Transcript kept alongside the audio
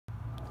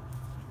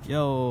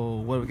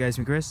Yo, what up guys,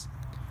 I'm Chris.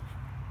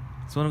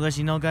 So I want to let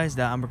you know guys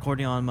that I'm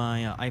recording on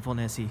my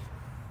iPhone SE.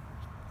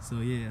 So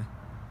yeah.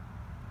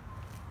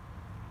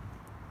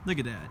 Look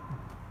at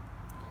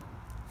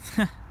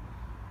that.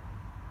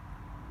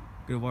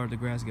 Gotta water the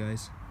grass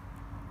guys.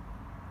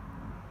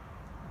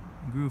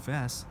 It grew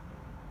fast.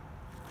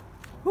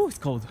 Ooh, it's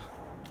cold.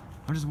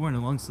 I'm just wearing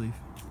a long sleeve.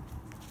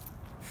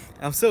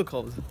 I'm still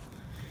cold.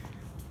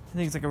 I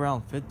think it's like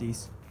around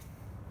 50s.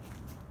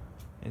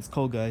 It's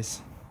cold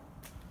guys.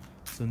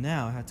 So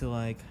now I have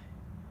to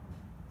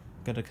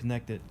gotta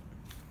connect it.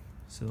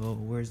 So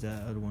where's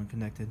that other one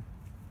connected?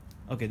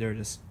 Okay, there it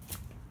is.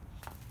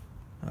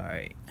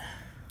 Alright.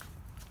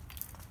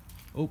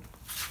 Oh.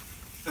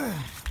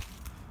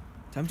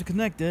 Time to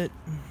connect it.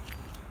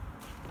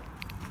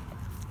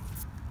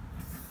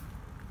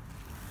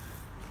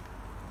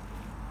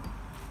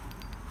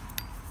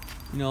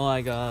 You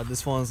know,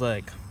 this one's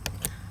the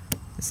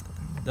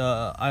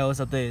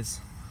iOS update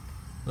is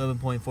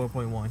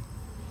 11.4.1.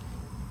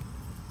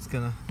 It's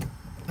gonna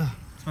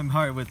swim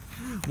hard with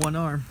one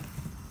arm.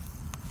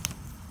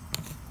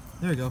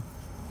 There we go.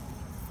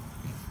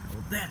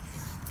 Hold that.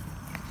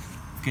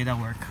 Okay,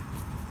 that worked.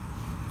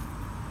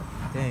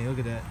 Dang, look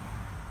at that.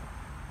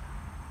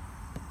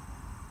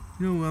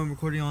 You know, when I'm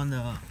recording on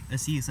the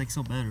SE, it's like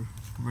so better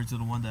compared to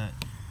the one that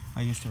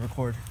I used to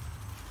record.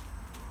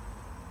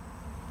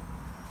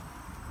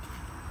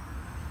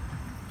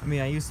 I mean,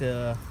 I used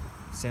the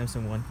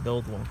Samsung one, the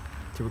old one,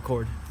 to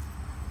record.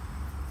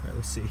 Alright,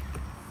 let's see.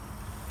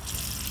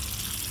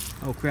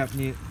 Oh crap,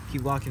 need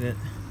keep locking it.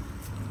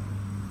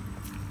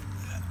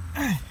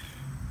 I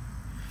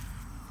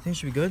think it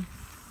should be good.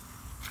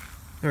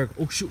 There we go.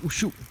 Oh shoot, oh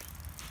shoot.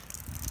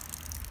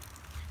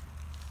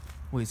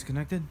 Wait, it's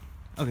connected?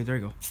 Okay, there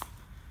you go.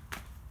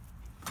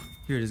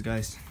 Here it is,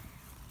 guys.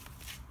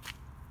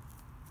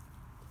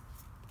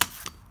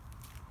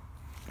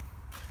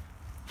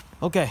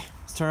 Okay,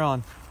 let's turn it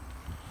on.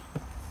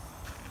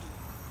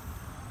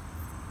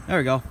 There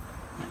we go.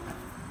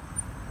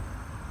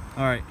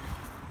 Alright.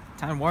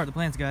 Time to water the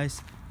plants, guys.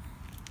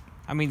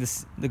 I mean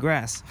the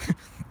grass.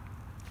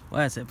 Well,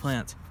 I said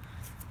plant.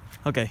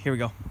 Okay, here we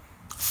go.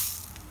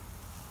 It's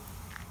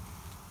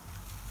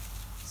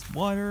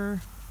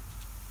water.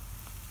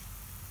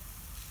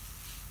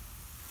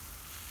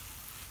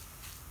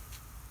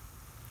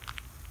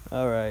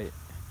 Alright.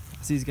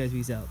 See you guys.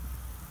 Peace out.